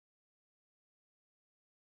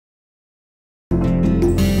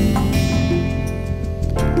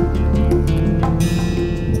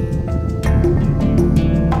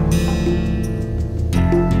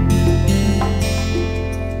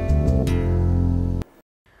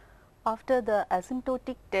After the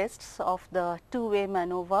asymptotic tests of the two-way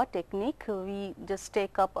MANOVA technique, we just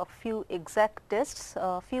take up a few exact tests,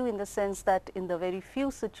 few in the sense that in the very few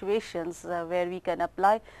situations where we can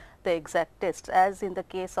apply the exact tests. As in the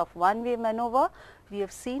case of one-way MANOVA, we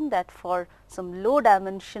have seen that for some low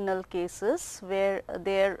dimensional cases where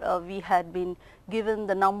there we had been given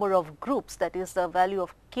the number of groups, that is the value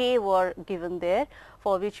of k were given there,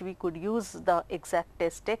 for which we could use the exact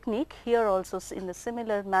test technique. Here also in the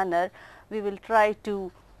similar manner, we will try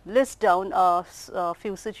to list down a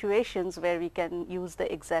few situations where we can use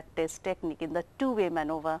the exact test technique in the two-way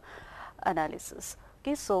MANOVA analysis.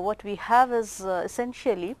 Okay, so what we have is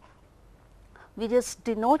essentially we just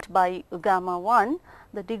denote by gamma 1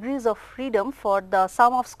 the degrees of freedom for the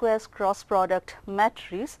sum of squares cross product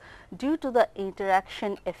matrix due to the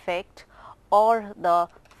interaction effect or the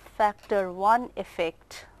factor 1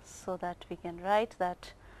 effect. So, that we can write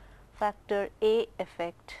that factor A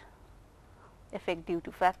effect due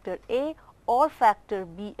to factor A or factor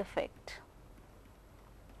B effect,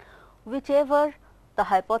 whichever the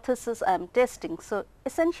hypothesis I am testing. So,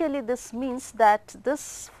 essentially this means that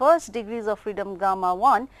this first degrees of freedom gamma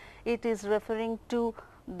 1, it is referring to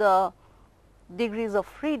the degrees of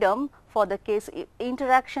freedom for the case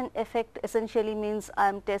interaction effect essentially means I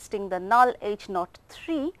am testing the null H naught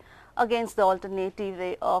 3 against the alternative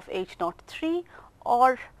way of H naught 3,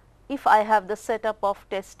 or if I have the setup of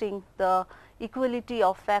testing the equality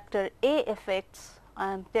of factor A effects,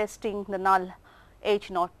 I am testing the null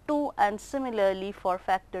H naught 2, and similarly for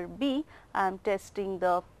factor B I am testing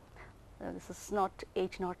the this is not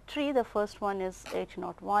H naught 3, the first one is H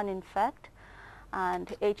naught 1 in fact,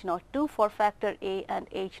 and H naught 2 for factor A and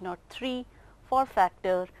H naught 3 for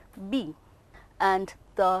factor B. And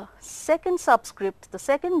the second subscript, the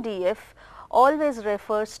second DF always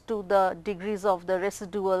refers to the degrees of the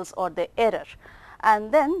residuals or the error,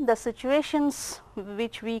 and then the situations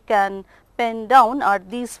which we can pen down are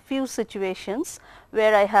these few situations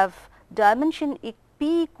where I have dimension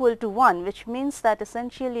p equal to 1, which means that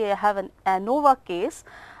essentially I have an ANOVA case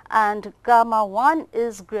and gamma 1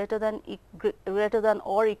 is greater than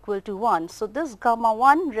or equal to 1. So, this gamma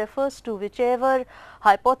 1 refers to whichever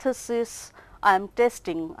hypothesis I am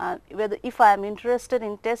testing, whether if I am interested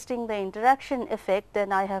in testing the interaction effect,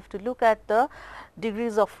 then I have to look at the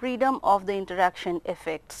degrees of freedom of the interaction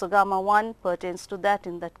effect. So, gamma 1 pertains to that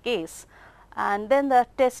in that case, and then the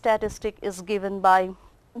test statistic is given by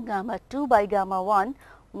gamma 2 by gamma 1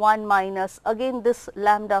 minus again this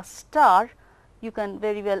lambda star, you can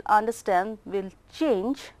very well understand will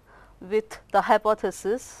change with the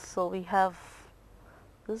hypothesis. So, we have,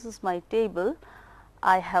 this is my table,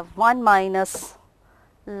 I have 1 minus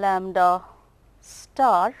lambda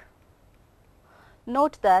star.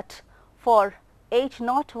 Note that for H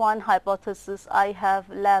naught 1 hypothesis I have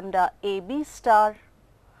lambda A B star,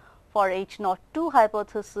 for H naught 2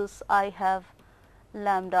 hypothesis I have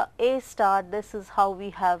lambda A star. This is how we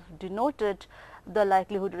have denoted the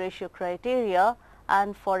likelihood ratio criteria,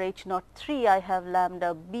 and for H naught 3 I have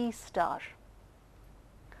lambda B star.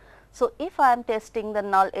 So, if I am testing the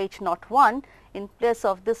null H naught 1, in place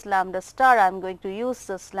of this lambda star I am going to use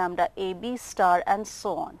this lambda A B star and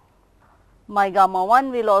so on. My gamma 1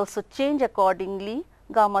 will also change accordingly,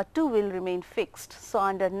 gamma 2 will remain fixed. So,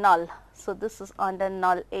 under null, so this is under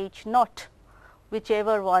null H naught,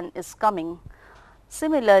 whichever one is coming.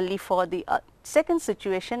 Similarly, for the second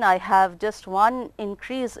situation I have just one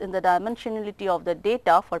increase in the dimensionality of the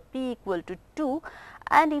data for p equal to 2,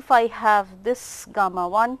 and if I have this gamma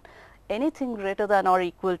 1 anything greater than or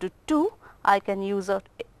equal to 2, I can use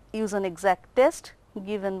an exact test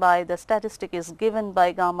given by the statistic is given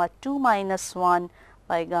by gamma 2 minus 1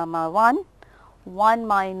 by gamma 1, 1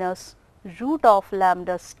 minus root of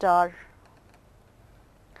lambda star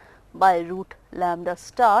by root lambda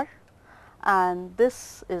star, and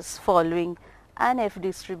this is following an F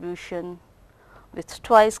distribution with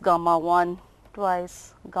twice gamma 1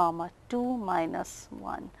 twice gamma 2 minus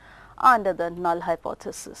 1 under the null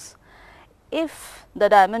hypothesis. If the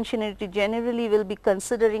dimensionality generally will be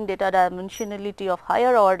considering data dimensionality of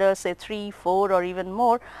higher order, say 3, 4 or even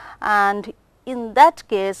more, and in that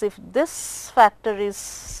case if this factor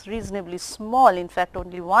is reasonably small, in fact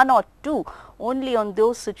only 1 or 2, only on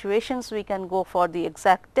those situations we can go for the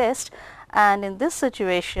exact test. And in this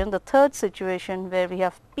situation, the third situation where we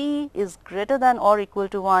have p is greater than or equal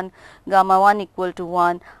to 1, gamma 1 equal to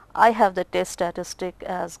 1, I have the test statistic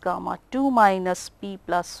as gamma 2 minus p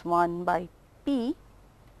plus 1 by p,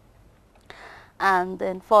 and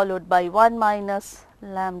then followed by 1 minus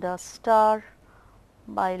lambda star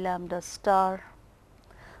by lambda star,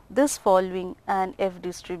 this following an F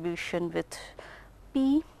distribution with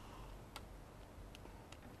p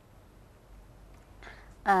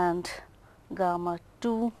and gamma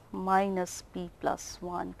 2 minus p plus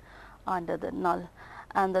 1 under the null.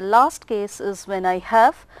 And the last case is when I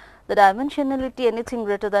have the dimensionality anything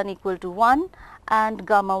greater than equal to 1 and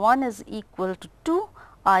gamma 1 is equal to 2,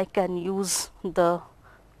 I can use the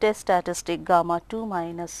test statistic gamma 2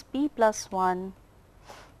 minus p plus 1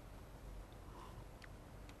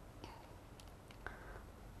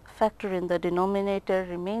 factor in the denominator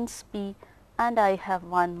remains p, and I have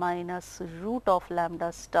 1 minus root of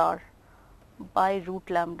lambda star by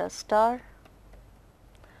root lambda star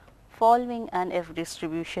following an F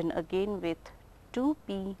distribution again with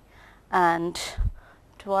 2p and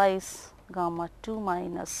twice gamma 2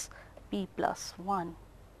 minus p plus 1.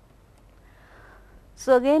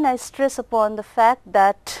 So, again I stress upon the fact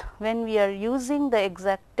that when we are using the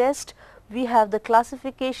exact test, we have the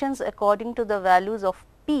classifications according to the values of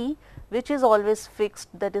p, which is always fixed,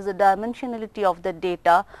 that is the dimensionality of the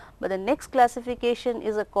data, but the next classification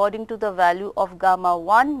is according to the value of gamma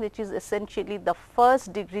 1, which is essentially the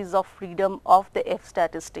first degrees of freedom of the F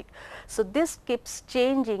statistic. So, this keeps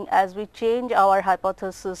changing as we change our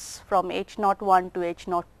hypothesis from H naught 1 to H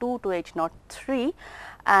naught 2 to H naught 3,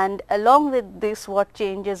 and along with this what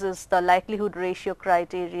changes is the likelihood ratio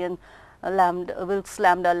criterion lambda Wilks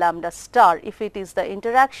lambda lambda star. If it is the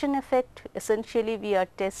interaction effect, essentially we are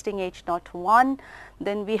testing H naught 1,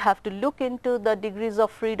 then we have to look into the degrees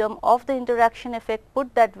of freedom of the interaction effect,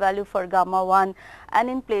 put that value for gamma 1, and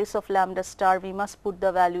in place of lambda star we must put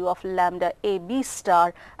the value of lambda a b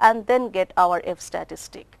star and then get our F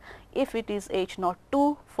statistic. If it is H naught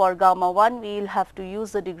 2 for gamma 1, we will have to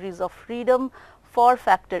use the degrees of freedom for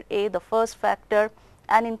factor A, the first factor,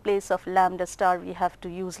 and in place of lambda star we have to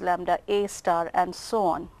use lambda a star and so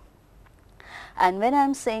on. And when I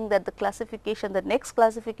am saying that the classification, the next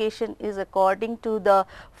classification is according to the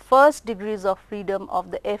first degrees of freedom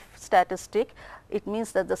of the F statistic, it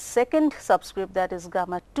means that the second subscript, that is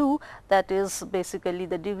gamma 2, that is basically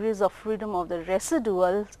the degrees of freedom of the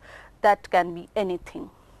residuals, that can be anything.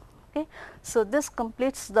 Okay. So, this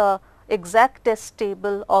completes the exact test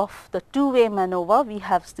table of the two-way MANOVA. We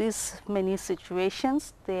have these many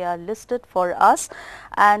situations, they are listed for us,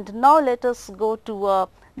 and now let us go to a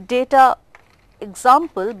data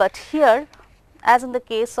example, but here as in the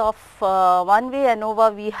case of one-way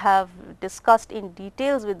ANOVA, we have discussed in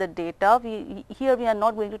details with the data. Here we are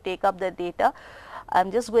not going to take up the data. I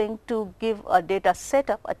am just going to give a data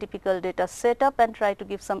setup, a typical data setup, and try to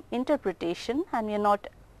give some interpretation, and we are not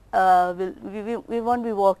we won't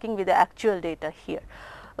be working with the actual data here.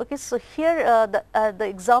 Okay, so here the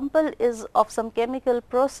example is of some chemical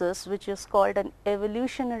process which is called an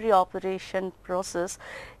evolutionary operation process.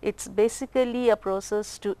 It's basically a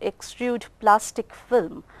process to extrude plastic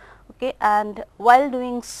film. Okay, and while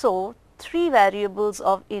doing so, three variables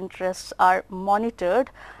of interest are monitored,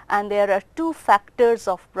 and there are two factors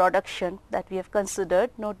of production that we have considered.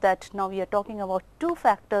 Note that now we are talking about two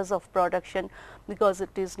factors of production because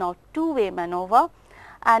it is now two-way MANOVA,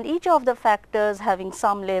 and each of the factors having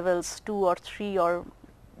some levels, 2 or 3 or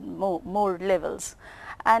more levels.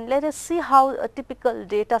 And let us see how a typical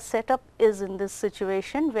data setup is in this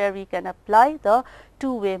situation where we can apply the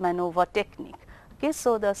two-way MANOVA technique. Okay,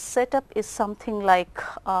 so the setup is something like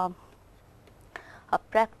a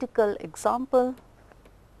practical example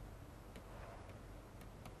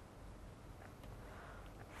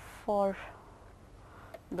for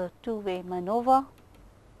the two-way MANOVA.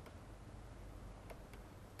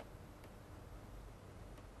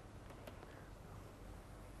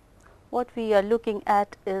 What we are looking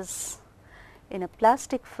at is in a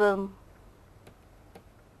plastic film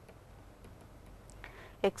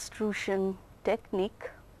extrusion technique.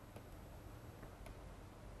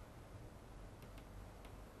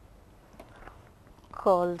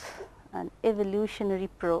 Called an evolutionary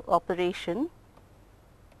operation.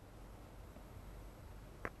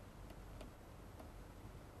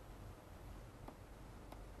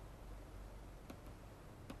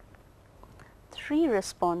 Three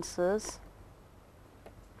responses,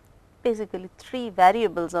 basically three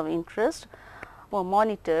variables of interest, were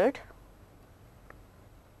monitored,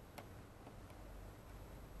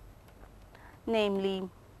 namely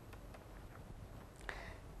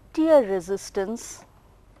tear resistance,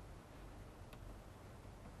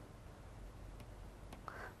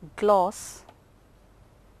 gloss,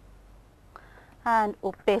 and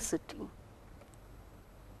opacity.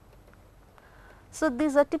 So,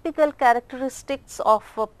 these are typical characteristics of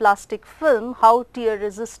a plastic film, how tear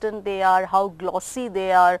resistant they are, how glossy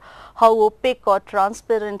they are, how opaque or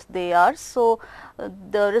transparent they are. So,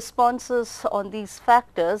 the responses on these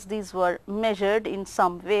factors, these were measured in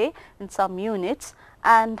some way, in some units,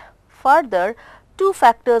 and further two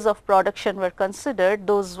factors of production were considered.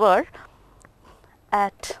 Those were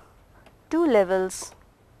at two levels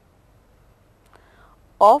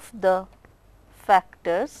of the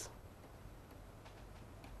factors.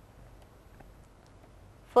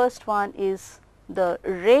 First one is the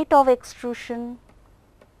rate of extrusion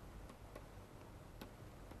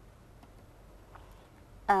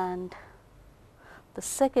and the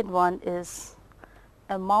second one is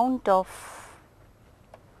amount of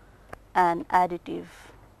an additive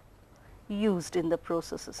used in the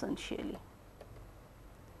process essentially.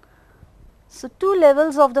 So, two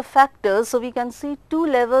levels of the factors. So, we can see two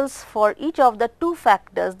levels for each of the two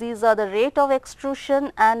factors. These are the rate of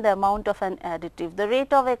extrusion and the amount of an additive. The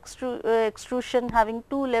rate of extrusion having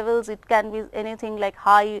two levels, it can be anything like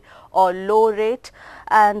high or low rate,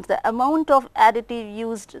 and the amount of additive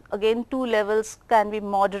used, again two levels, can be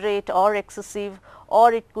moderate or excessive,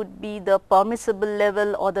 or it could be the permissible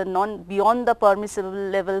level or the beyond the permissible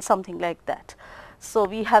level, something like that. So,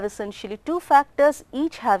 we have essentially two factors,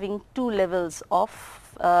 each having two levels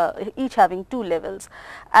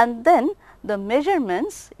and then the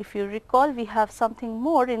measurements. If you recall, we have something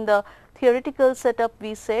more in the theoretical setup.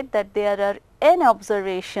 We said that there are n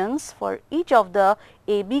observations for each of the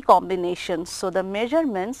A-B combinations. So, the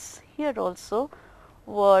measurements here also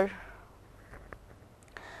were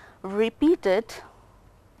repeated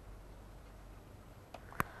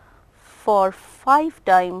for 5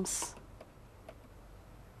 times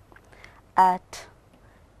at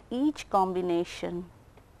each combination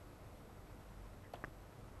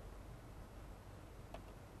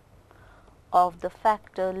of the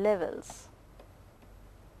factor levels.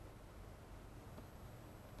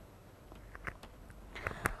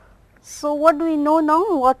 So, what do we know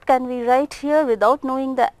now? What can we write here without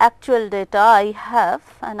knowing the actual data? I have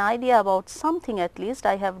an idea about something at least.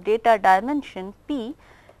 I have data dimension P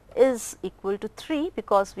is equal to 3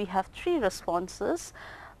 because we have 3 responses.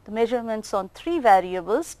 The measurements on 3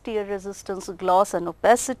 variables, tear resistance, gloss and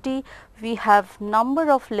opacity. We have number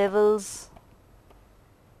of levels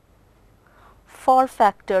for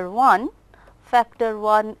factor 1. Factor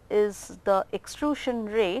 1 is the extrusion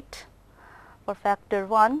rate. For factor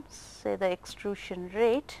 1, say the extrusion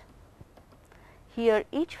rate. Here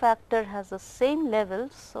each factor has the same level,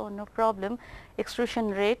 so no problem. Extrusion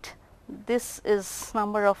rate, this is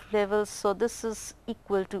number of levels. So, this is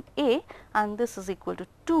equal to A and this is equal to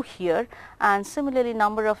 2 here, and similarly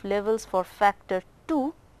number of levels for factor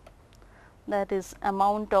 2, that is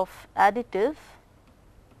amount of additive.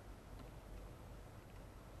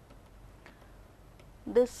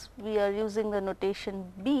 This we are using the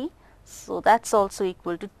notation B, so that is also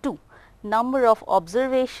equal to 2. Number of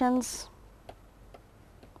observations,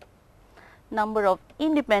 number of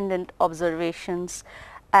independent observations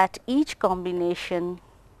at each combination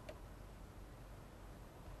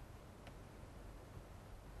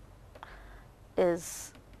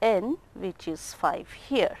is n, which is 5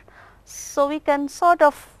 here. So, we can sort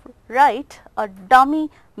of write a dummy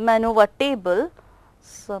MANOVA table.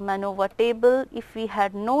 So, MANOVA table, if we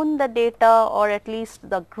had known the data or at least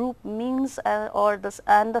the group means or the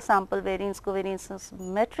sample variance covariance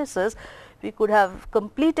matrices, we could have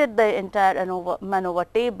completed the entire MANOVA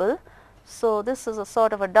table. So, this is a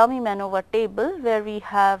sort of a dummy MANOVA table where we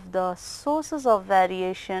have the sources of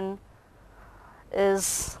variation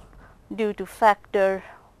is due to factor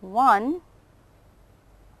 1,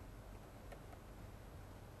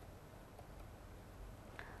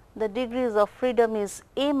 the degrees of freedom is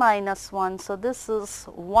A minus 1. So, this is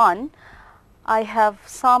 1. I have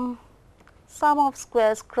sum of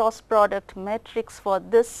squares cross product matrix for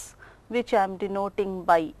this, which I am denoting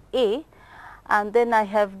by A, and then I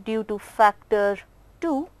have due to factor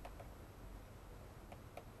 2,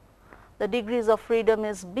 the degrees of freedom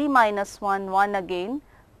is B minus 1, 1 again.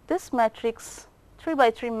 This matrix 3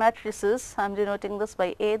 by 3 matrices, I am denoting this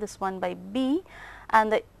by A, this one by B, and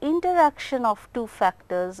the interaction of two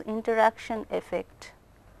factors, interaction effect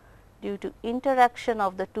due to interaction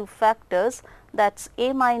of the two factors, that is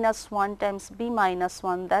A minus 1 times B minus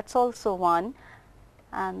 1, that is also 1,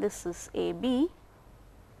 and this is AB.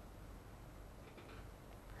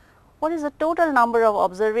 What is the total number of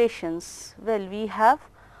observations? Well, we have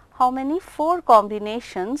how many? 4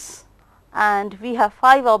 combinations and we have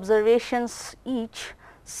 5 observations each.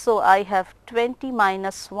 So, I have 20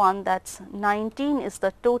 minus 1, that is 19 is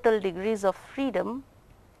the total degrees of freedom,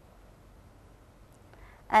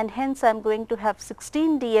 and hence I am going to have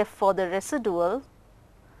 16 df for the residual,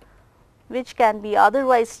 which can be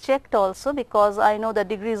otherwise checked also, because I know the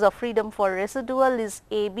degrees of freedom for residual is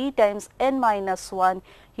AB times n minus 1.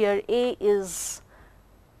 Here A is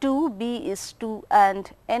 2, B is 2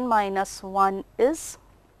 and n minus 1 is,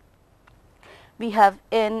 we have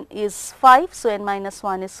n is 5, so n minus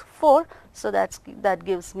 1 is 4, so that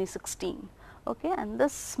gives me 16. Okay, and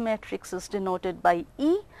this matrix is denoted by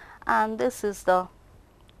E, and this is the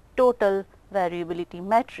total variability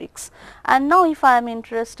matrix. And now if I am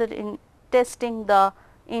interested in testing the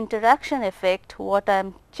interaction effect, what I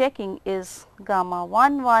am checking is gamma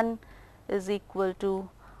 1 1 is equal to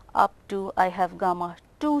up to I have gamma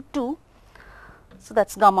 2 2. So, that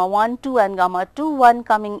is gamma 1 2 and gamma 2 1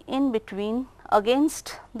 coming in between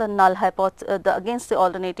against the null against the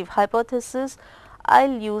alternative hypothesis. I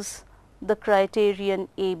will use the criterion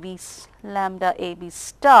AB lambda AB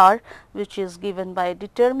star, which is given by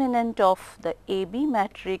determinant of the AB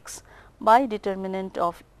matrix by determinant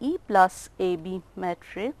of E plus AB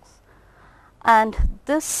matrix, and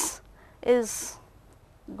this is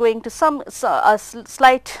going to a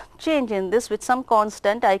slight change in this with some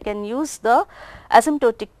constant. I can use the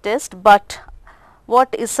asymptotic test, but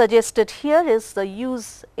what is suggested here is the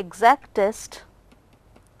use exact test.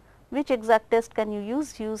 Which exact test can you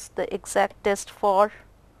use? Use the exact test for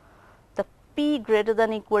the p greater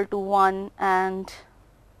than equal to 1 and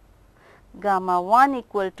gamma 1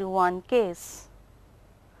 equal to 1 case,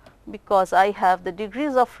 because I have the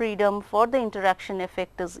degrees of freedom for the interaction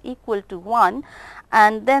effect is equal to 1,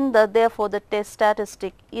 and then therefore the test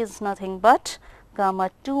statistic is nothing but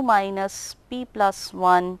gamma 2 minus p plus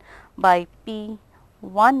 1 by p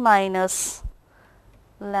 1 minus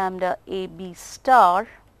lambda a b star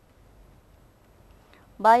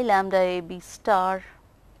by lambda a b star,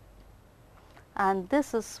 and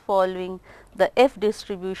this is following the F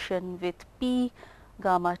distribution with p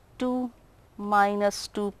gamma 2 minus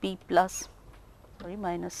 2 p plus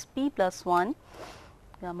minus p plus 1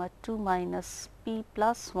 gamma 2 minus p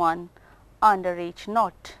plus 1 under H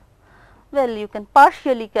naught. Well, you can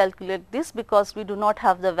partially calculate this because we do not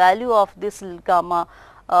have the value of this gamma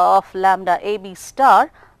of lambda a b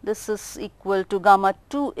star. This is equal to gamma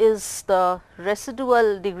 2 is the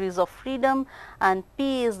residual degrees of freedom and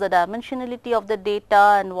p is the dimensionality of the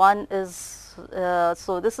data, and 1 is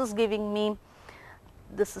so this is giving me,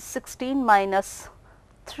 this is 16 minus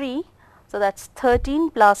 3, so that is 13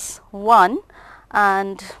 plus 1,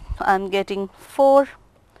 and I am getting 4,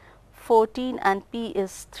 14 and p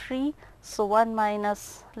is 3. So, 1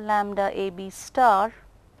 minus lambda a b star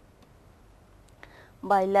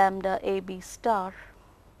by lambda a b star.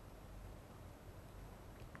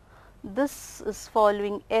 This is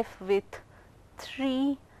following F with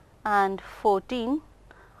 3 and 14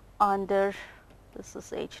 under, this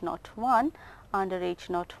is H naught 1 under H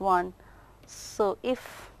naught 1. So,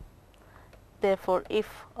 if therefore,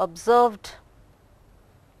 if observed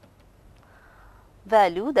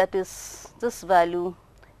value, that is this value,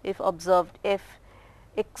 if observed F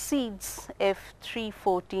exceeds F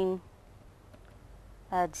 314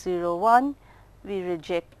 at 0 1, we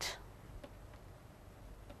reject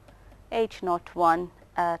H naught 1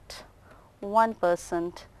 at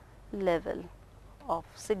 1% level of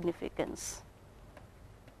significance.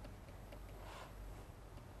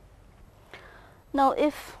 Now,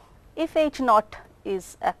 if H naught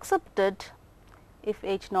is accepted, if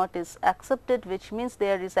H naught is accepted, which means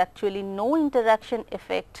there is actually no interaction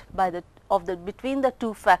effect by between the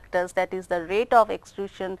two factors, that is the rate of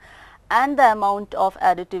extrusion and the amount of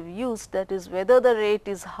additive used, that is whether the rate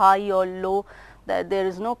is high or low, that there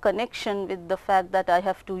is no connection with the fact that I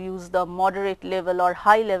have to use the moderate level or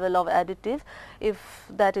high level of additive. If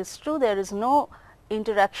that is true, there is no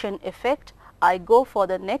interaction effect. I go for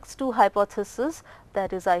the next two hypotheses,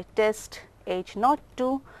 that is I test H naught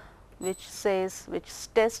 2, which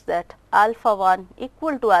tests that alpha 1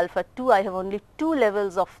 equal to alpha 2. I have only 2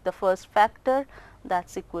 levels of the first factor, that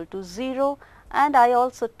is equal to 0, and I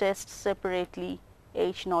also test separately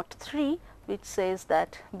H naught 3, which says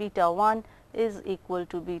that beta 1 is equal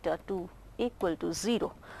to beta 2 equal to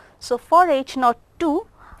 0. So, for H naught 2,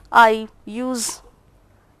 I use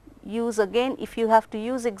again, if you have to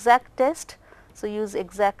use exact test, so use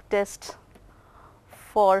exact test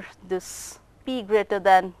for this p greater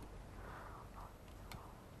than,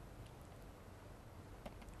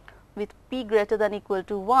 with p greater than equal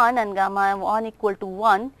to 1 and gamma 1 equal to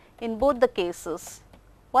 1 in both the cases.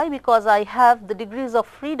 Why? Because I have the degrees of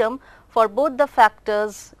freedom for both the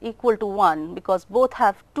factors equal to 1, because both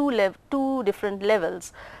have two different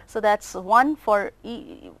levels. So, that is 1 for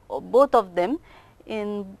both of them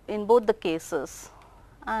in both the cases,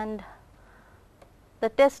 and the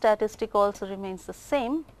test statistic also remains the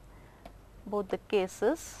same, both the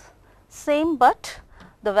cases same, but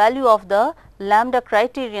the value of the lambda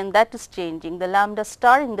criterion that is changing. The lambda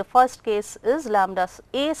star in the first case is lambda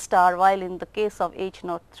A star, while in the case of H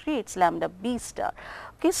naught 3 it is lambda B star.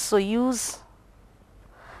 Okay, so use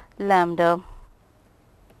lambda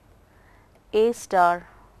A star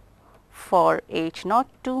for H naught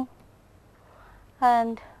 2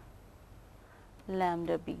 and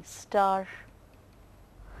lambda B star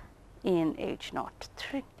in H naught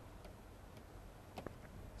 3.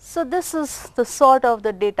 So, this is the sort of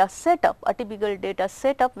the data setup, a typical data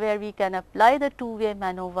setup where we can apply the two-way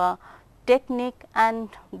MANOVA technique and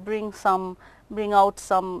bring out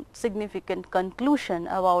some significant conclusion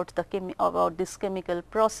about this chemical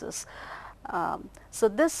process. So,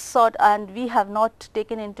 this sort, and we have not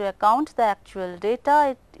taken into account the actual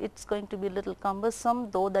data. It is going to be a little cumbersome,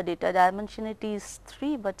 though the data dimensionality is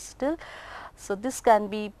 3, but still. So, this can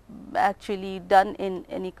be actually done in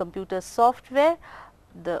any computer software.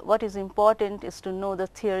 What is important is to know the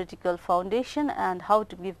theoretical foundation and how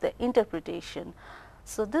to give the interpretation.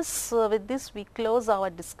 So, with this we close our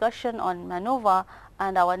discussion on MANOVA,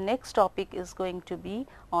 and our next topic is going to be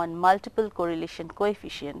on multiple correlation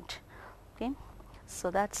coefficient. Okay.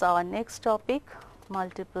 So, that is our next topic,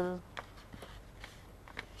 multiple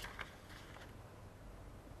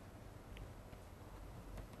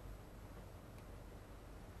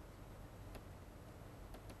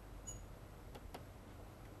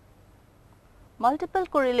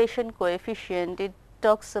correlation coefficient. It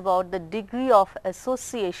talks about the degree of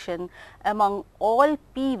association among all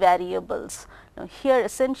p variables. Now, here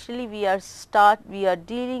essentially we are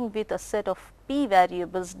dealing with a set of p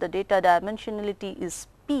variables. The data dimensionality is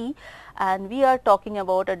p, and we are talking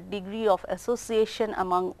about a degree of association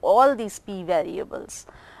among all these p variables.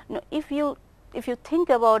 Now, if you think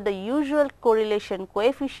about the usual correlation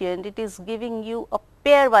coefficient, it is giving you a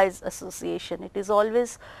pairwise association. It is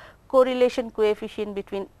always correlation coefficient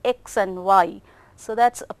between x and y. So,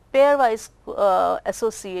 that is a pairwise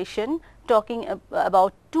association talking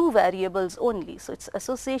about two variables only. So, it is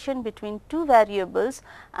association between two variables,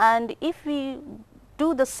 and if we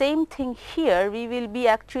do the same thing here, we will be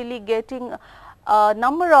actually getting a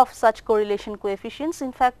number of such correlation coefficients.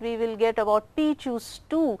 In fact, we will get about p choose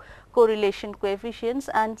 2 correlation coefficients,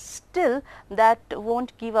 and still that will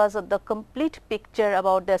not give us the complete picture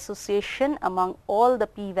about the association among all the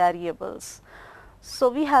p variables. So,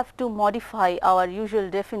 we have to modify our usual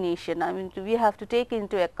definition. I mean, we have to take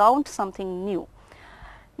into account something new.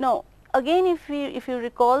 Now, again if you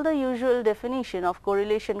recall the usual definition of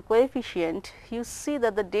correlation coefficient, you see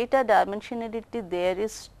that the data dimensionality there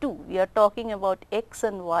is 2. We are talking about x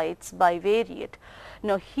and y, it is bivariate.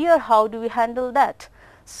 Now, here how do we handle that?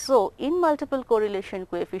 So, in multiple correlation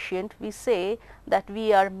coefficient, we say that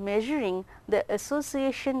we are measuring the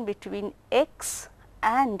association between x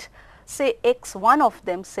and say x one of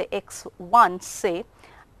them, say x 1 say,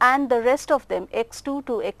 and the rest of them x 2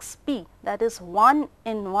 to x p, that is 1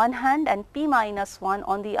 in one hand and p minus 1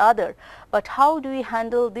 on the other. But how do we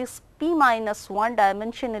handle this p minus 1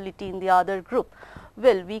 dimensionality in the other group?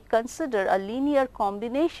 Well, we consider a linear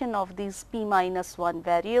combination of these p minus 1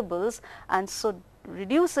 variables, and so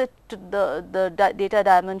reduce it to the data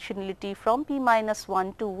dimensionality from p minus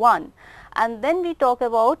 1 to 1, and then we talk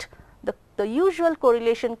about the usual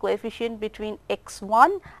correlation coefficient between x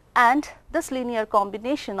 1 and this linear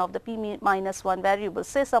combination of the p minus 1 variables,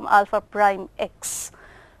 say some alpha prime x.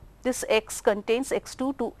 This x contains x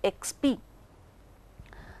 2 to x p.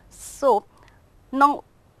 So, now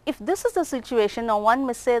if this is the situation, now one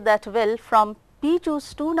may say that, well, from p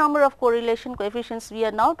choose 2 number of correlation coefficients, we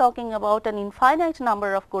are now talking about an infinite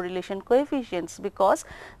number of correlation coefficients, because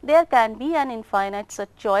there can be an infinite such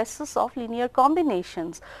choices of linear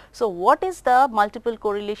combinations. So, what is the multiple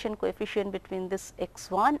correlation coefficient between this x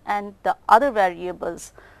 1 and the other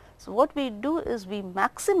variables? So, what we do is we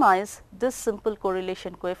maximize this simple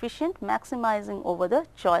correlation coefficient, maximizing over the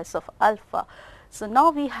choice of alpha. So, now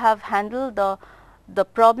we have handled the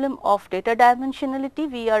problem of data dimensionality.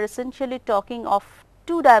 We are essentially talking of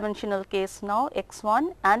two dimensional case now, x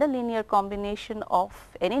 1 and a linear combination of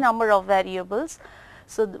any number of variables.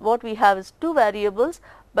 So, what we have is two variables,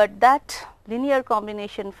 but that linear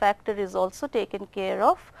combination factor is also taken care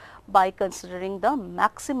of by considering the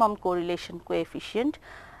maximum correlation coefficient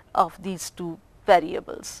of these two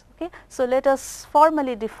variables. Okay. So, let us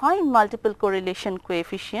formally define multiple correlation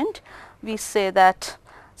coefficient. We say that,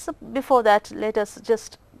 so before that let us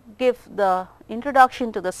just give the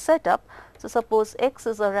introduction to the setup. So, suppose x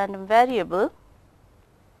is a random variable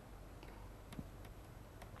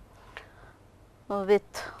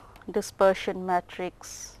with dispersion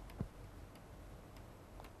matrix.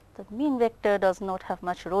 The mean vector does not have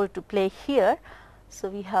much role to play here. So,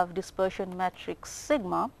 we have dispersion matrix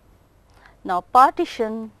sigma. Now,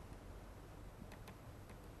 partition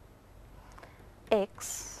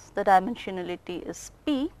X, the dimensionality is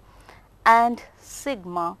P, and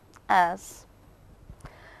sigma as,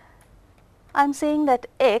 I am saying that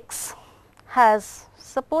X has,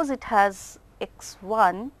 suppose it has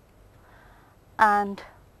x1 and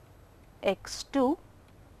x2.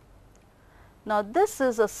 Now, this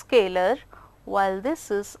is a scalar while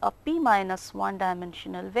this is a p minus 1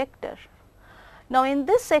 dimensional vector. Now, in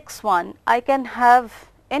this x1 I can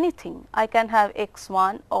have anything, I can have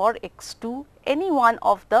x1 or x2, any one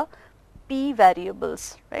of the p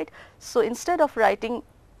variables, right. So, instead of writing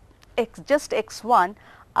just x1,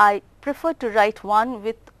 I prefer to write 1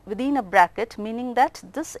 within a bracket, meaning that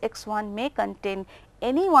this x1 may contain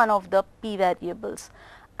any one of the p variables,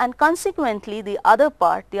 and consequently the other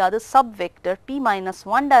part, the other subvector p minus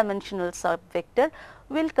 1 dimensional subvector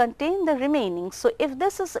will contain the remaining. So, if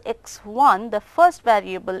this is x1, the first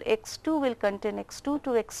variable, x2 will contain x2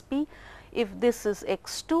 to xp. If this is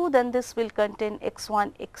x2, then this will contain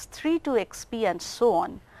x1, x3 to xp, and so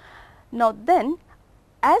on. Now, then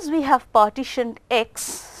as we have partitioned X,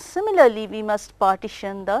 similarly we must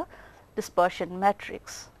partition the dispersion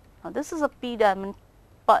matrix. Now, this is a p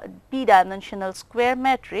dimensional square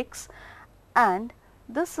matrix, and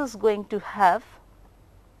this is going to have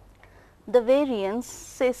the variance,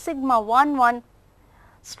 say sigma 1 1.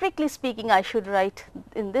 Strictly speaking, I should write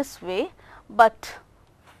in this way, but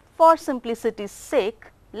for simplicity's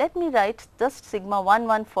sake, let me write just sigma 1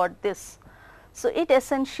 1 for this. So, it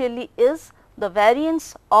essentially is the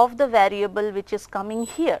variance of the variable which is coming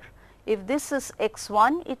here. If this is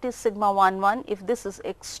x1, it is sigma 1 1, if this is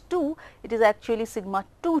x2, it is actually sigma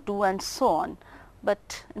 2 2, and so on.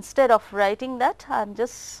 But instead of writing that, I am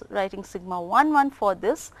just writing sigma 1 1 for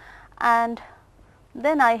this, and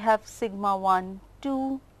then I have sigma 1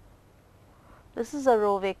 2, this is a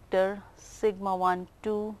row vector, sigma 1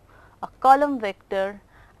 2, a column vector,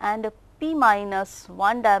 and a p minus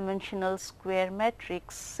 1 dimensional square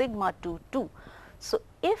matrix sigma 2 2. So,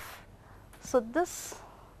 this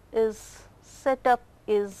is setup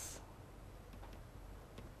is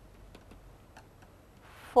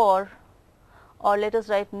for, or let us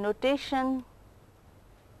write notation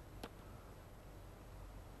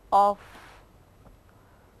of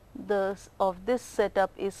this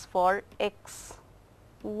setup is for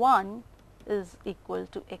x1 is equal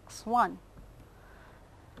to x1.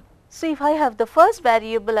 So, if I have the first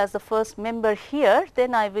variable as the first member here,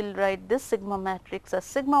 then I will write this sigma matrix as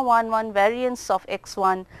sigma 1 1 variance of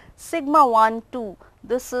x1, sigma 1 2,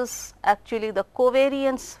 this is actually the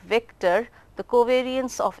covariance vector, the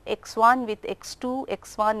covariance of x1 with x2,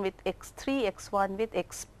 x1 with x3, x1 with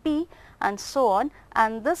xp, and so on,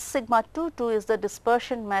 and this sigma 2 2 is the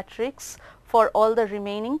dispersion matrix for all the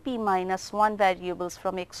remaining p minus 1 variables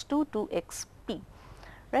from x2 to xp,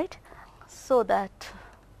 right. So that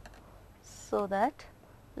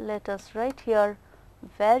let us write here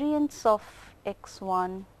variance of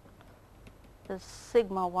x1 is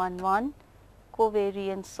sigma 1 1,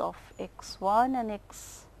 covariance of x1 and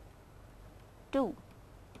x2,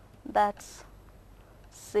 that is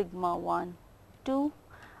sigma 1 2,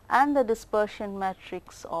 and the dispersion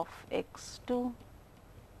matrix of x2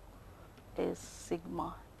 is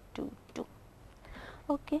sigma 2 2.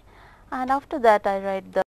 Okay. And after that I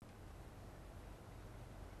write the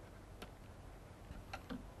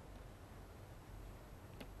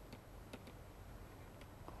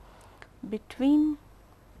between,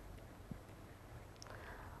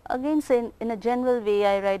 again say in a general way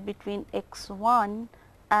I write between x1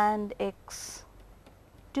 and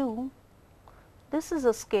x2, this is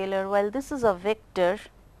a scalar while this is a vector,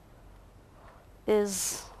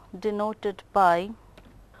 is denoted by,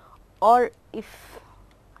 or if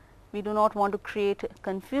we do not want to create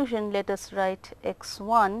confusion, let us write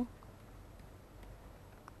x1,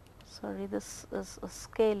 sorry, this is a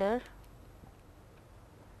scalar,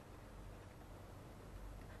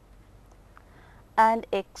 and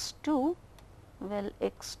x2, well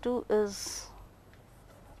x2 is,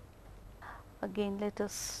 again let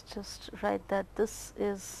us just write that this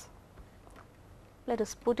is, let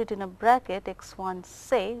us put it in a bracket, x1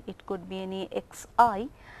 say it could be any xi,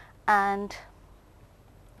 and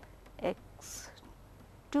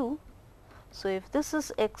x2. So, if this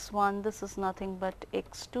is x1, this is nothing but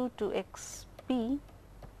x2 to xp,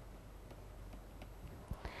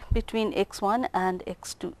 between x1 and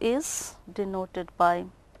x2 is denoted by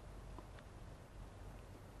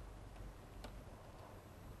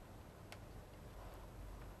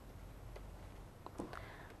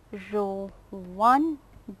rho 1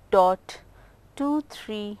 dot 2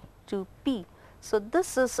 3 to p. So,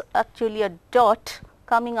 this is actually a dot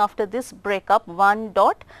coming after this breakup, 1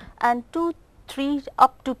 dot and 2, 3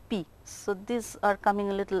 up to P. So, these are coming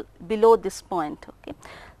a little below this point, okay.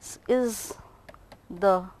 Is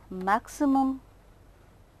the maximum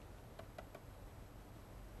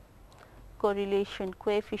correlation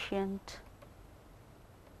coefficient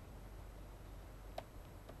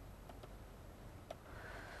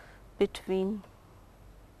between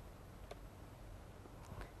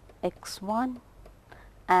x1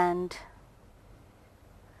 and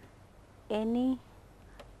any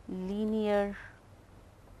linear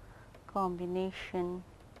combination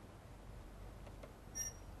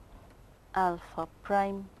alpha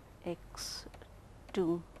prime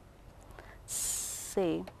x2,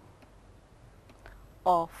 say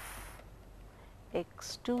of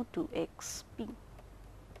x2 to xp.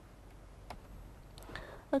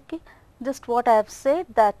 Okay. Just what I have said,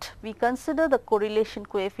 that we consider the correlation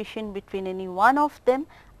coefficient between any one of them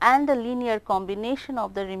and a linear combination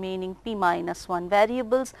of the remaining p minus 1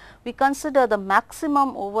 variables. We consider the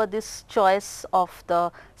maximum over this choice of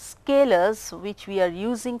the scalars which we are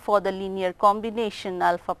using for the linear combination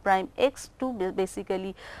alpha prime x2,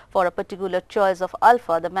 basically for a particular choice of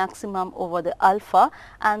alpha, the maximum over the alpha,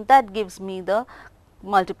 and that gives me the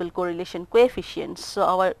multiple correlation coefficients. So,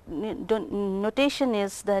 our notation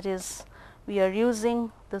is, that is, we are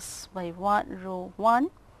using this by rho 1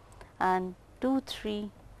 and 2, 3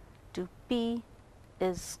 to P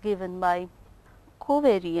is given by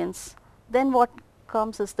covariance. Then what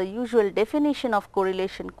comes is the usual definition of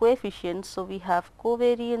correlation coefficient. So, we have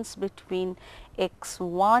covariance between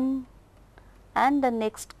x1 and the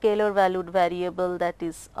next scalar valued variable, that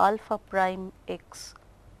is alpha prime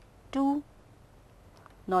x2,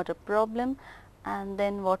 not a problem. And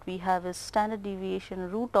then what we have is standard deviation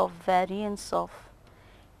root of variance of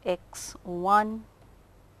x1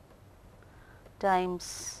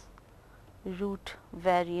 times root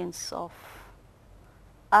variance of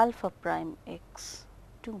alpha prime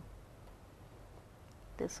x2.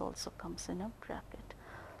 This also comes in a bracket.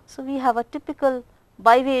 So, we have a typical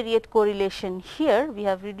bivariate correlation here. We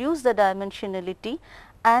have reduced the dimensionality,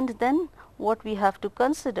 and then what we have to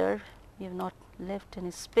consider, we have not left any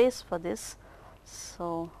space for this.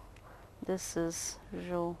 So, this is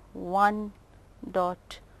rho 1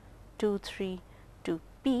 dot 2, 3 to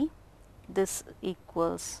P. This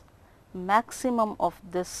equals maximum of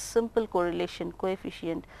this simple correlation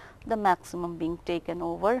coefficient, the maximum being taken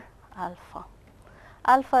over alpha.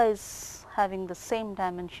 Alpha is having the same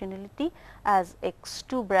dimensionality as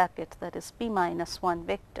x2 bracket, that is p minus 1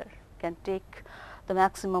 vector. You can take the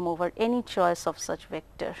maximum over any choice of such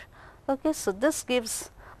vector. Okay, so, this gives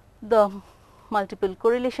the multiple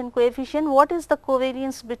correlation coefficient. What is the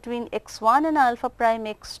covariance between x1 and alpha prime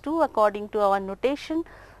x2 according to our notation?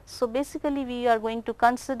 So, basically we are going to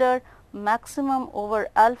consider maximum over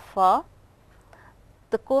alpha,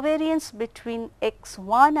 the covariance between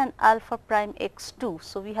x1 and alpha prime x2.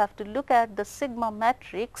 So, we have to look at the sigma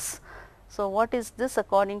matrix. So, what is this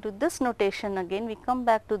according to this notation? Again we come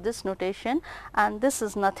back to this notation, and this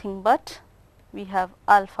is nothing but we have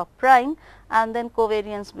alpha prime and then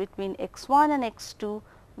covariance between x1 and x2,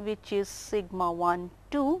 which is sigma 1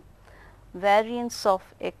 2. Variance of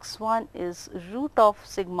x1 is root of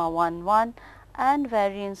sigma 1 1, and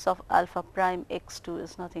variance of alpha prime x2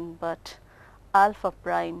 is nothing but alpha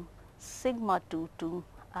prime sigma 2 2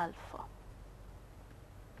 alpha.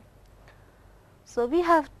 So, we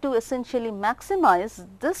have to essentially maximize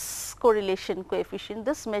this correlation coefficient,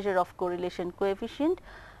 this measure of correlation coefficient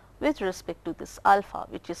with respect to this alpha,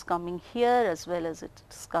 which is coming here as well as it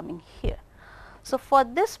is coming here. So, for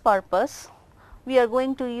this purpose we are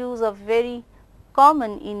going to use a very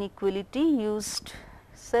common inequality used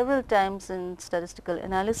several times in statistical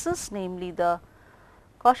analysis, namely the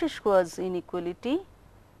Cauchy-Schwarz inequality.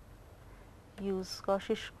 Use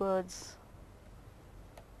Cauchy-Schwarz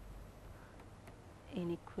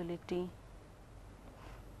inequality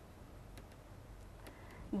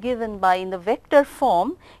given by, in the vector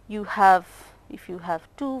form, you have, if you have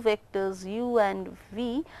two vectors u and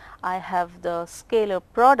v, I have the scalar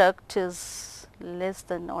product is less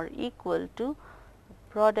than or equal to the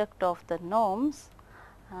product of the norms,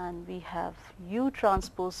 and we have u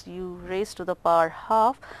transpose u raised to the power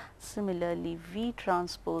half. Similarly, v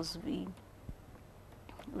transpose v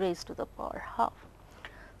raised to the power half.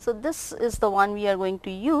 So, this is the one we are going to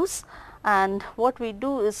use, and what we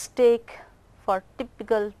do is take for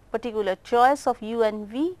typical particular choice of u and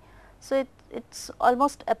v. So, it's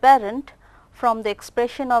almost apparent from the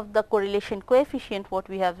expression of the correlation coefficient what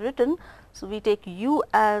we have written. So, we take u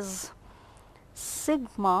as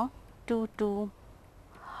sigma 2 2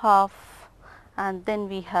 half and then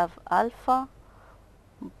we have alpha.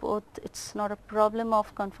 Both, it is not a problem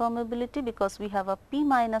of conformability because we have a p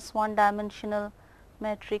minus 1 dimensional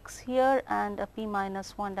matrix here and a p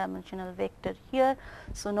minus 1 dimensional vector here.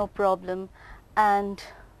 So, no problem, and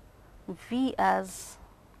V as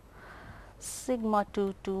sigma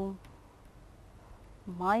 2 2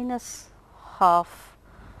 minus half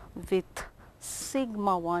with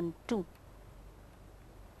sigma 1 2.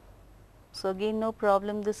 So, again no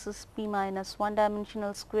problem, this is p minus 1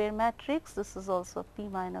 dimensional square matrix, this is also p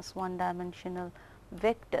minus 1 dimensional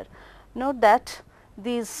vector. Note that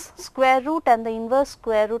these square root and the inverse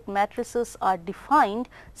square root matrices are defined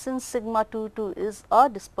since sigma 2 2 is a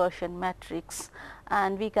dispersion matrix,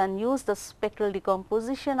 and we can use the spectral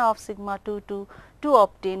decomposition of sigma 2 2 to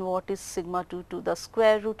obtain what is sigma 2 2, the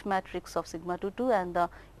square root matrix of sigma 2 2 and the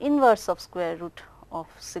inverse of square root of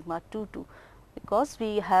sigma 2 2. Because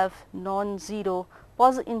we have non-zero,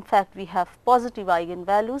 in fact we have positive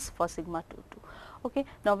eigenvalues for sigma 2 2. Okay.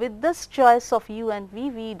 Now, with this choice of u and v,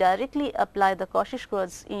 we directly apply the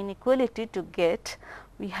Cauchy-Schwarz inequality to get,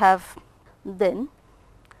 we have then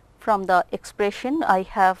from the expression I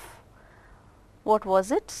have, what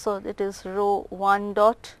was it? So, it is rho 1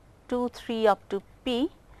 dot 2 3 up to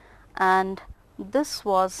p, and this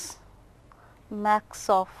was max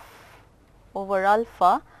of over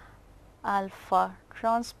alpha, alpha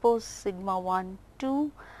transpose sigma 1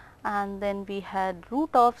 2, and then we had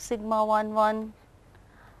root of sigma 1 1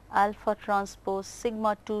 alpha transpose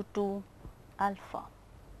sigma 2 2 alpha.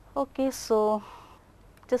 Okay, so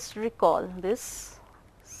just recall this.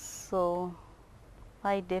 So,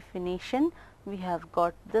 by definition we have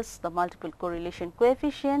got this, the multiple correlation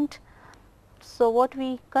coefficient. So, what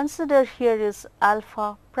we consider here is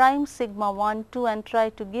alpha prime sigma 1 2 and try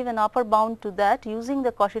to give an upper bound to that using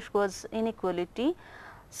the Cauchy-Schwarz inequality.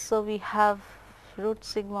 So, we have root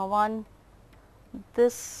sigma 1,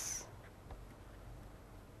 this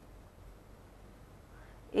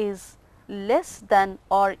is less than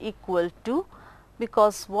or equal to,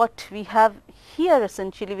 because what we have here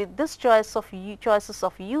essentially with this choice of u, choices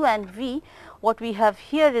of u and v, what we have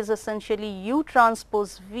here is essentially u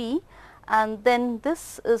transpose v, and then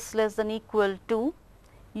this is less than equal to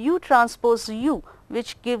u transpose u,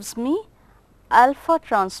 which gives me alpha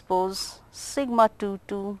transpose sigma 2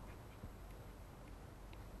 2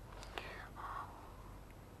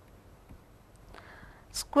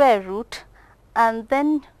 square root, and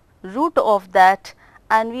then root of that,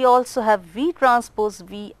 and we also have v transpose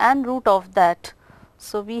v and root of that.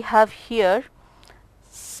 So, we have here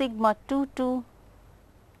sigma 2 2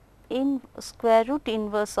 in square root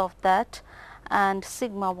inverse of that and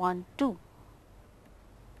sigma 1 2.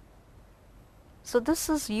 So, this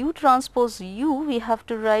is u transpose u, we have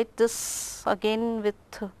to write this again with,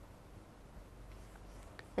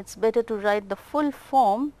 it is better to write the full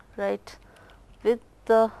form, right, with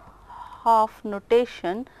the half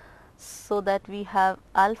notation. So, that we have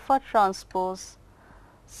alpha transpose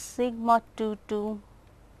sigma 2 2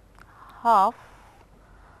 half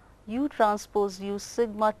u transpose u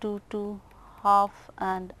sigma 2 2 half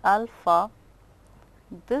and alpha,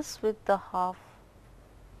 this with the half,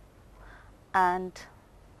 and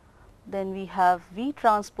then we have v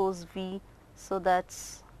transpose v. So, that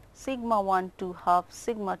is sigma 1 2 half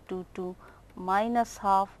sigma 2 2 minus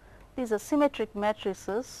half. These are symmetric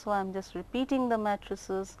matrices. So, I am just repeating the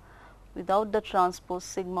matrices without the transpose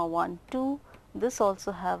sigma 1 2, this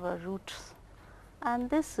also have a root, and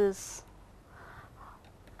this is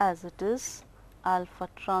as it is alpha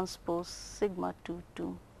transpose sigma 2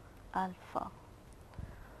 2 alpha.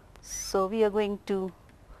 So, we are going to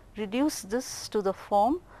reduce this to the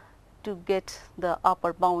form to get the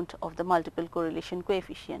upper bound of the multiple correlation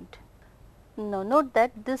coefficient. Now, note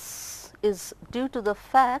that this is due to the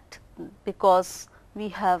fact, because we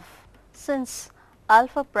have, since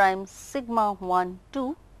alpha prime sigma 1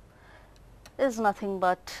 2 is nothing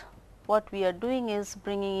but, what we are doing is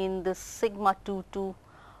bringing in this sigma 2 2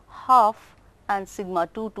 half and sigma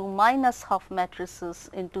 2 2 minus half matrices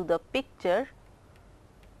into the picture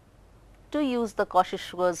to use the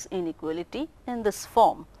Cauchy-Schwarz inequality in this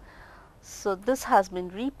form. So, this has been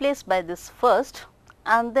replaced by this first,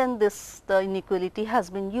 and then this, the inequality has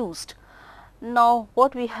been used. Now,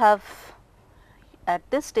 what we have at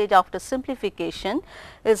this stage after simplification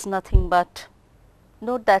is nothing but,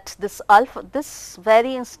 note that this alpha, this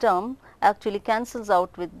variance term actually cancels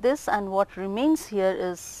out with this, and what remains here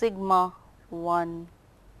is sigma 1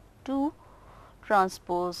 2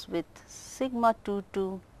 transpose with sigma 2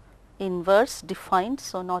 2 inverse defined.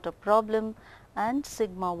 So, not a problem, and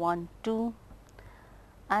sigma 1 2,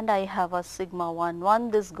 and I have a sigma 1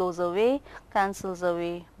 1, this goes away, cancels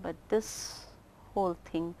away, but this whole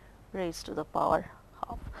thing raised to the power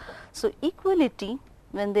half. So, equality,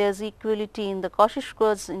 when there is equality in the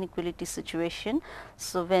Cauchy-Schwarz inequality situation.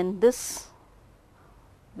 So, when this,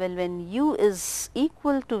 well, when u is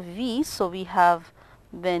equal to v, so we have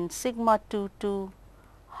when sigma 2 to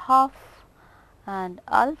half and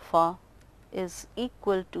alpha is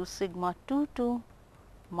equal to sigma 2 to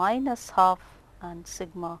minus half and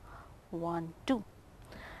sigma 1 2,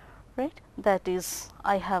 right. That is,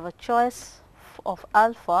 I have a choice of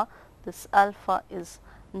alpha. This alpha is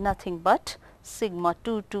nothing but sigma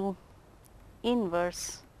 2 to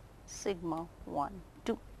inverse sigma 1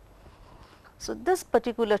 2. So, this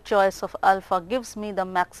particular choice of alpha gives me the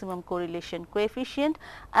maximum correlation coefficient,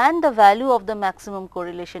 and the value of the maximum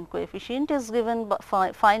correlation coefficient is given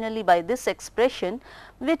by finally by this expression,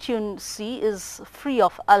 which you see is free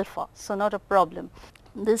of alpha. So, not a problem.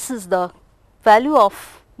 This is the value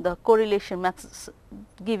of the correlation max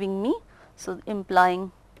giving me. So,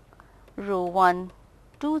 implying rho 1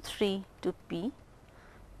 2 3 to p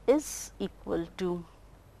is equal to,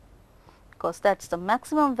 because that is the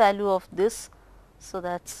maximum value of this. So,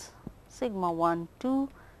 that is sigma 1 2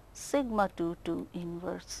 sigma 2 2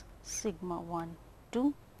 inverse sigma 1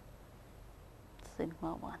 2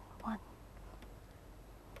 sigma 1 1,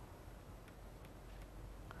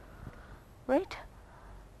 right.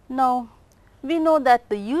 Now, we know that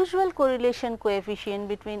the usual correlation coefficient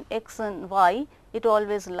between x and y, it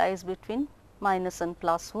always lies between minus and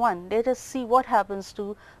plus 1. Let us see what happens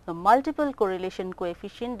to the multiple correlation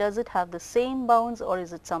coefficient. Does it have the same bounds or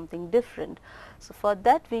is it something different? So, for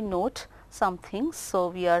that we note some things. So,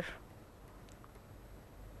 we are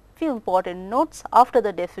few important notes after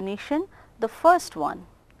the definition. The first one,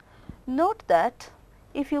 note that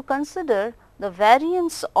if you consider the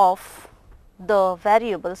variance of the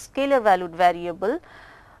variable, scalar valued variable.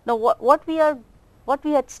 Now, what we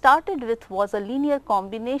had started with was a linear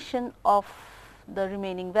combination of the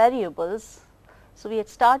remaining variables. So, we had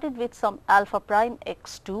started with some alpha prime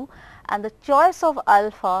x 2, and the choice of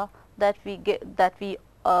alpha that we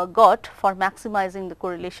got for maximizing the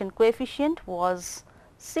correlation coefficient was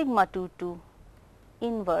sigma 2 to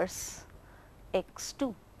inverse x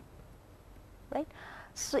 2, right.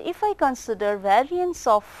 So, if I consider variance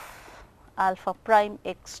of alpha prime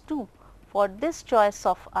x 2 for this choice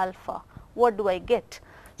of alpha, what do I get?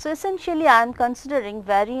 So, essentially I am considering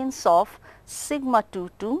variance of sigma 2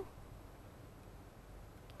 2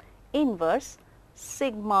 inverse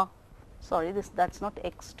sigma, sorry, that is not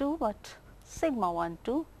x 2, but sigma 1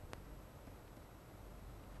 2,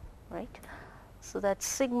 right. So, that is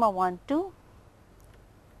sigma 1 2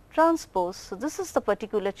 transpose. So, this is the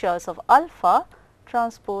particular choice of alpha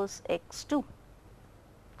transpose x 2.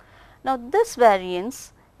 Now, this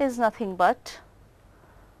variance is nothing but,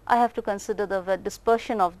 I have to consider the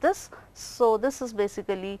dispersion of this. So, this is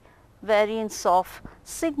basically variance of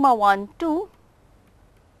sigma 1 2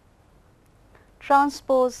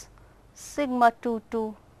 transpose sigma 2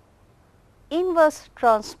 2 inverse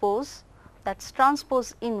transpose, that is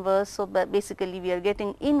transpose inverse. So, basically we are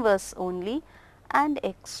getting inverse only, and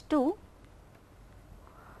x 2.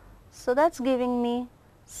 So, that is giving me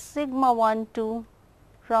sigma 1 2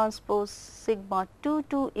 transpose sigma 2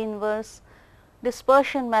 2 inverse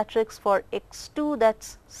dispersion matrix for x 2, that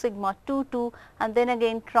is sigma 2 2, and then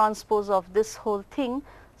again transpose of this whole thing.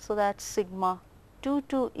 So, that is sigma 2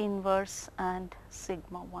 2 inverse and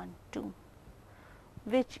sigma 1 2,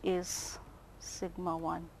 which is sigma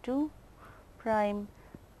 1 2 prime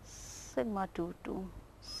sigma 2 2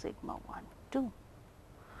 sigma 1 2.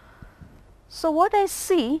 So, what I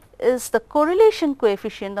see is the correlation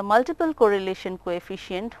coefficient, the multiple correlation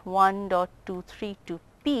coefficient 1.23 to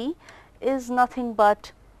p is nothing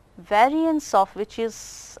but variance of, which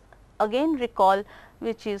is again recall,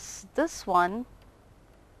 which is this one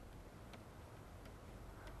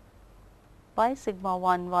by sigma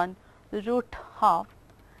 1 1 root half,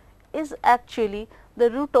 is actually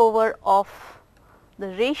the root over of the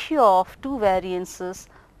ratio of two variances.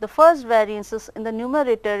 The first variance is in the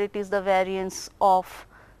numerator, it is the variance of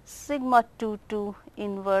sigma 2 2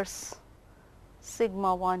 inverse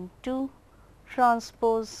sigma 1 2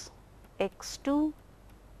 transpose x 2,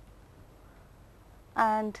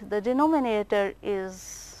 and the denominator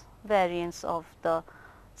is variance of the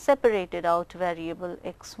separated out variable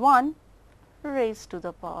x 1 raised to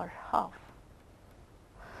the power half.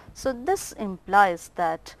 So, this implies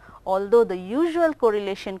that although the usual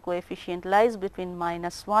correlation coefficient lies between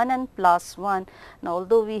minus 1 and plus 1, and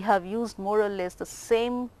although we have used more or less the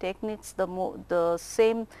same techniques, the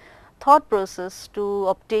same thought process to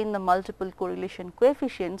obtain the multiple correlation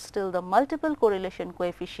coefficients, still the multiple correlation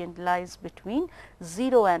coefficient lies between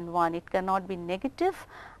 0 and 1. It cannot be negative,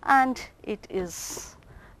 and it is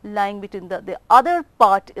lying between the other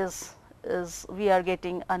part is we are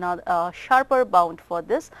getting another sharper bound for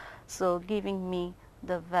this. So, giving me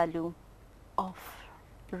the value of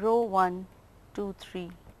rho 1, 2,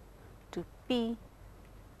 3 to p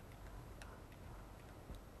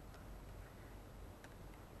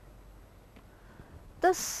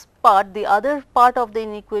this part, the other part of the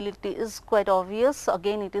inequality is quite obvious.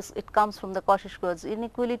 Again, it comes from the Cauchy-Schwarz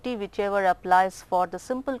inequality. Whichever applies for the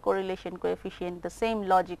simple correlation coefficient, the same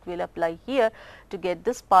logic will apply here to get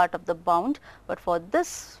this part of the bound, but for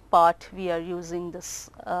this part we are using this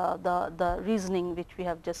the reasoning which we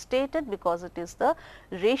have just stated, because it is the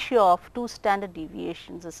ratio of two standard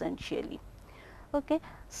deviations essentially. Okay.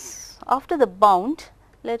 After the bound,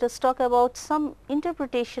 let us talk about some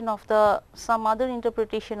interpretation of some other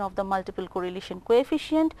interpretation of the multiple correlation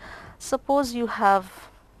coefficient. Suppose you have,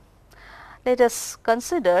 let us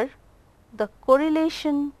consider the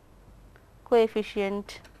correlation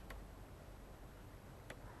coefficient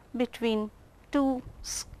between two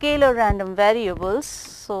scalar random variables.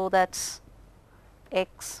 So, that is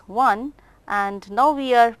x1, and now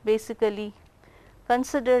we are basically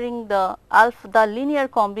considering the linear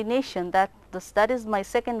combination that is my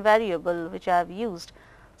second variable which I have used.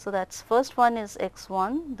 So, that is first one is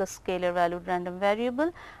x1, the scalar valued random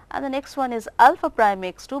variable, and the next one is alpha prime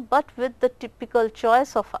x2, but with the typical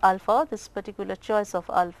choice of alpha, this particular choice of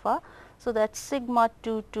alpha. So, that is sigma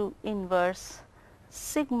 2 to inverse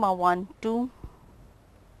sigma 1 2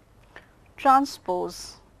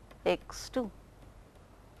 transpose x2.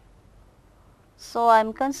 So, I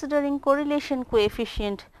am considering correlation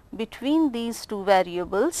coefficient between these two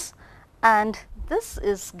variables, and this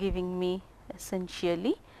is giving me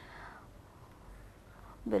essentially,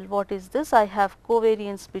 well, what is this? I have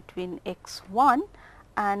covariance between x1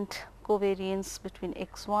 and covariance between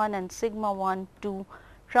x1 and sigma 1 2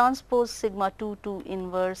 transpose sigma 2 to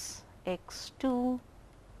inverse x2,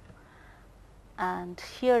 and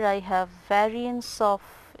here I have variance of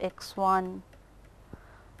x1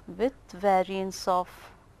 with variance of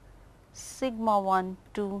sigma 1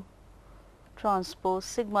 2 transpose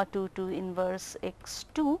sigma 2 to inverse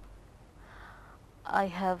x2. I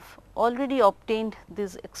have already obtained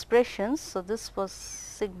these expressions. So, this was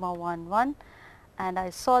sigma 1 1, and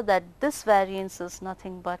I saw that this variance is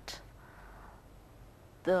nothing but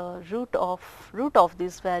the root of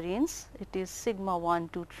this variance. It is sigma 1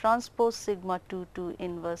 2 transpose sigma 2 to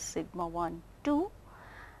inverse sigma 1 2,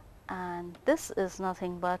 and this is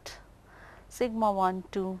nothing but sigma 1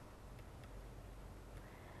 2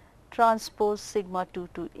 transpose sigma 2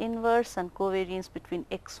 to inverse, and covariance between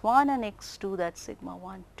x1 and x2, that is sigma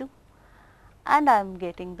 1 2, and I am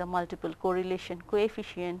getting the multiple correlation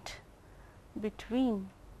coefficient between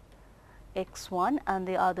x1 and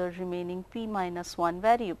the other remaining p minus 1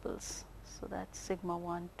 variables. So, that is sigma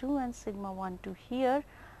 1 2 and sigma 1 2 here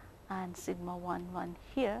and sigma 1 1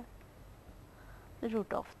 here, the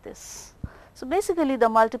root of this. So, basically the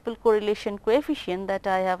multiple correlation coefficient that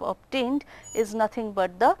I have obtained is nothing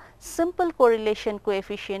but the simple correlation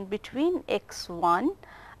coefficient between x1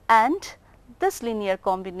 and this linear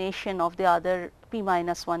combination of the other p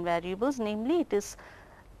minus 1 variables, namely it is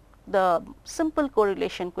the simple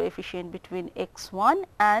correlation coefficient between x1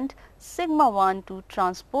 and sigma 1 to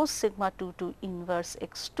transpose sigma 2 to inverse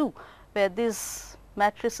x2, where these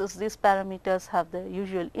matrices, these parameters have the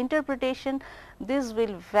usual interpretation. This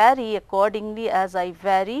will vary accordingly as I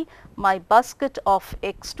vary my basket of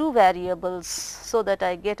x2 variables, so that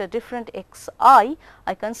I get a different xi.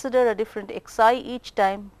 I consider a different xi each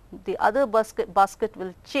time the other basket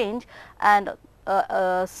will change, and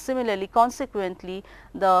similarly consequently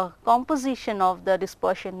the composition of the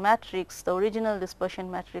dispersion matrix, the original dispersion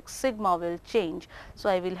matrix sigma will change. So,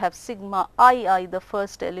 I will have sigma II the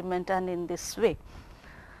first element, and in this way.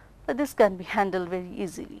 But this can be handled very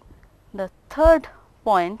easily. The third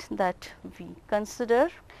point that we consider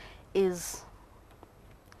is,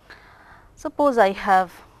 suppose I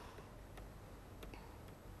have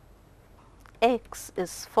x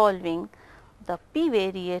is following the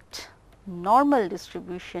p-variate normal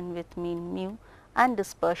distribution with mean mu and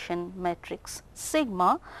dispersion matrix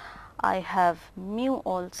sigma. I have mu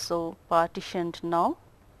also partitioned now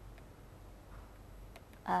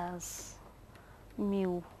as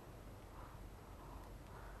mu,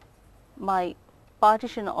 my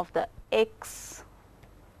partition of the x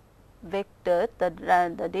vector, the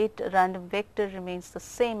random vector remains the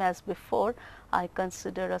same as before. I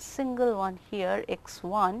consider a single one here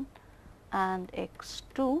x1 and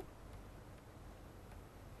x2,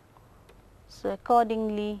 So,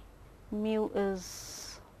 accordingly mu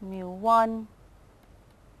is mu 1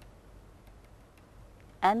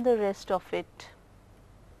 and the rest of it,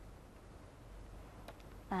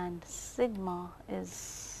 and sigma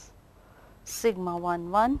is sigma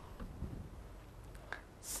 1 1,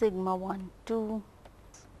 sigma 1 2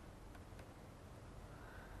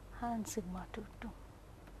 and sigma 2 2.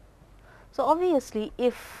 So, obviously,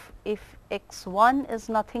 if x 1 is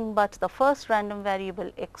nothing but the first random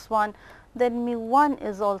variable x 1, then mu 1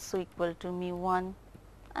 is also equal to mu 1,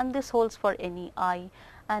 and this holds for any I,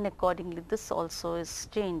 and accordingly this also is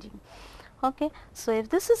changing. Okay. So, if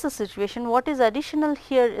this is the situation, what is additional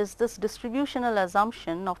here is this distributional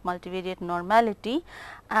assumption of multivariate normality,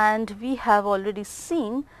 and we have already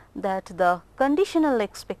seen that the conditional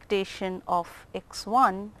expectation of x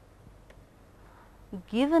 1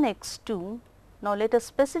 given x 2. Now, let us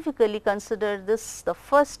specifically consider this the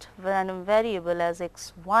first random variable as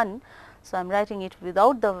x 1. So, I am writing it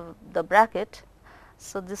without the bracket.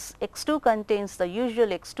 So, this x 2 contains the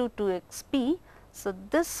usual x 2 to x p. So,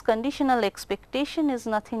 this conditional expectation is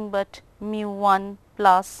nothing but mu 1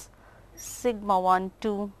 plus sigma 1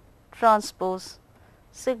 2 transpose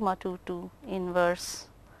sigma 2 2 inverse,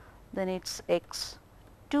 then it is x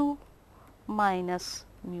 2 minus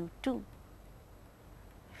mu 2.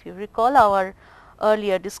 If you recall our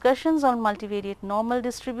earlier discussions on multivariate normal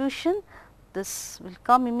distribution, this will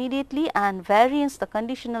come immediately, and variance, the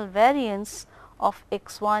conditional variance of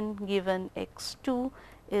x 1 given x 2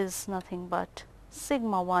 is nothing but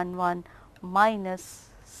sigma 1 1 minus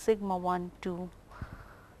sigma 1 2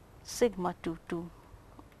 sigma 2 2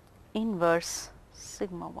 inverse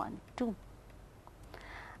sigma 1 2.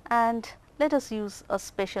 And let us use a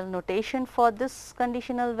special notation for this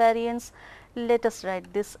conditional variance. Let us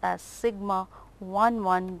write this as sigma 1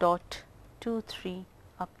 1 dot 2 3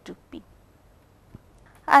 up to p.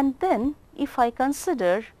 And then if I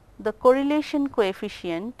consider the correlation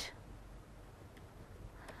coefficient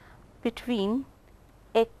between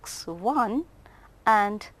x 1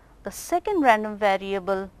 and the second random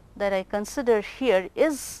variable that I consider here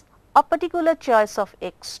is a particular choice of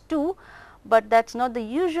x 2, but that is not the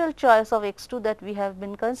usual choice of x 2 that we have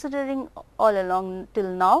been considering all along till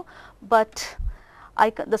now, but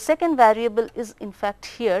the second variable is in fact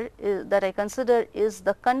here that I consider is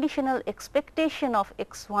the conditional expectation of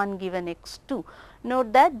x 1 given x 2.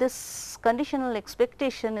 Note that this conditional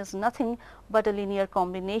expectation is nothing but a linear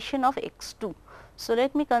combination of x 2. So,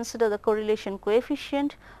 let me consider the correlation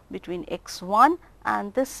coefficient between x 1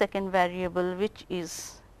 and this second variable, which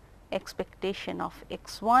is expectation of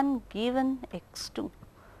x 1 given x 2.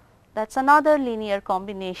 That is another linear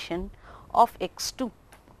combination of x 2.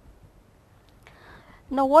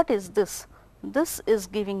 Now, what is this? This is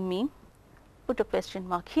giving me, put a question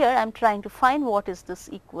mark here, I am trying to find what is this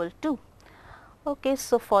equal to. Okay,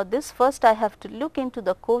 so, for this first I have to look into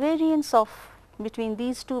the covariance of between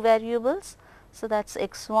these two variables. So, that is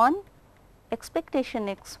x 1, expectation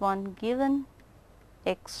x 1 given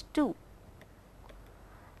x 2.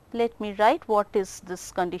 Let me write what is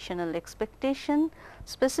this conditional expectation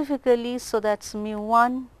specifically. So, that is mu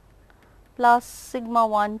 1 plus sigma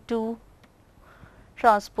 1 2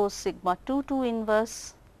 transpose sigma 2 2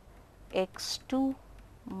 inverse x 2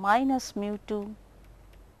 minus mu 2,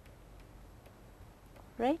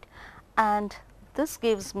 right, and this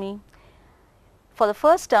gives me for the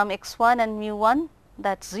first term x 1 and mu 1,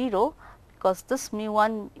 that is 0, because this mu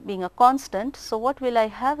 1 being a constant. So, what will I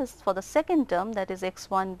have is for the second term, that is x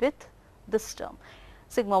 1 with this term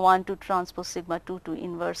sigma 1 2 transpose sigma 2 2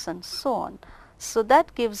 inverse and so on. So,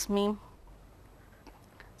 that gives me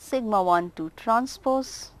sigma 1 2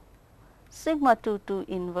 transpose sigma 2 2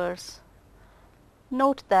 inverse.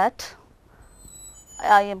 Note that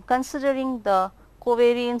I am considering the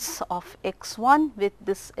covariance of x 1 with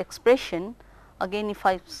this expression. Again, if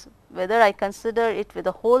whether I consider it with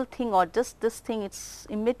the whole thing or just this thing, it is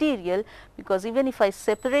immaterial, because even if I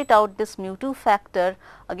separate out this mu 2 factor,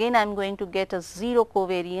 again I am going to get a 0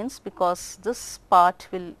 covariance, because this part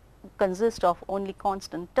will consist of only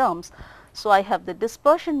constant terms. So, I have the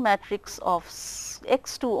dispersion matrix of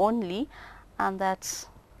x 2 only, and that is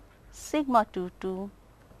sigma 2 2,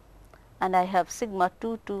 and I have sigma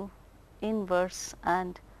 2 2 inverse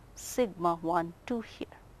and sigma 1 2 here.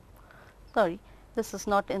 Sorry, this is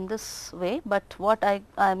not in this way, but what I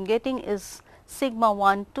am getting is sigma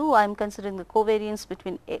 1 2. I am considering the covariance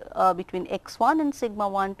between x 1 and sigma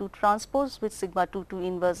 1 2 transpose with sigma 2 2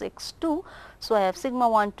 inverse x 2. So, I have sigma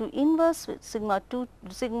 1 2 inverse with sigma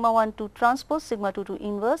 1 2 transpose sigma 2 2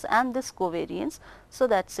 inverse and this covariance. So,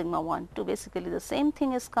 that is sigma 1 2, basically the same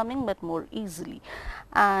thing is coming, but more easily.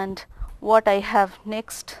 And what I have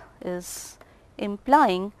next is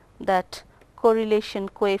implying that correlation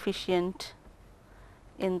coefficient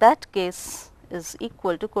in that case is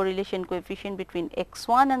equal to correlation coefficient between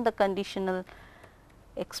x1 and the conditional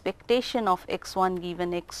expectation of x1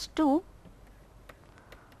 given x2,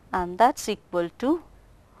 and that is equal to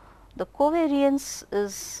the covariance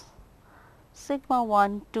is sigma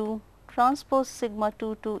 1 2 transpose sigma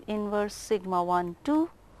 2 2 inverse sigma 1 2,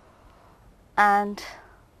 and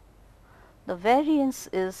the variance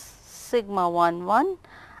is sigma 1 1,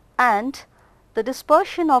 and the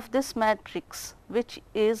dispersion of this matrix, which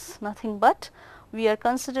is nothing but we are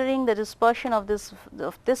considering the dispersion of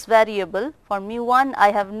this variable. For mu 1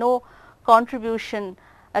 I have no contribution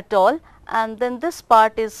at all, and then this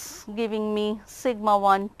part is giving me sigma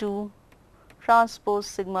 1 2 transpose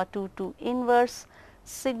sigma 2 2 inverse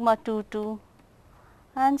sigma 2 2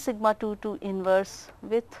 and sigma 2 2 inverse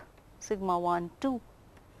with sigma 1 2.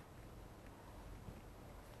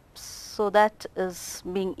 So, that is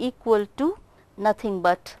being equal to nothing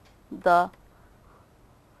but the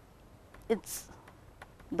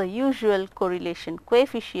usual correlation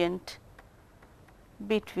coefficient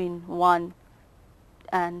between 1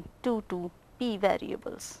 and 2 p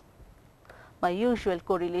variables, my usual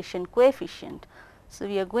correlation coefficient. So,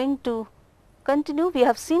 we are going to continue. We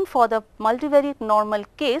have seen for the multivariate normal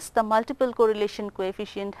case, the multiple correlation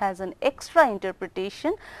coefficient has an extra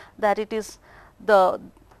interpretation, that it is the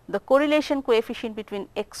correlation coefficient between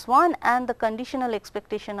x1 and the conditional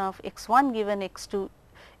expectation of x1 given x2.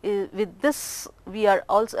 With this we are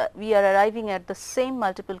arriving at the same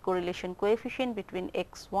multiple correlation coefficient between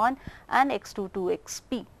x1 and x2 to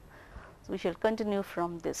xp. So, we shall continue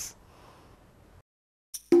from this.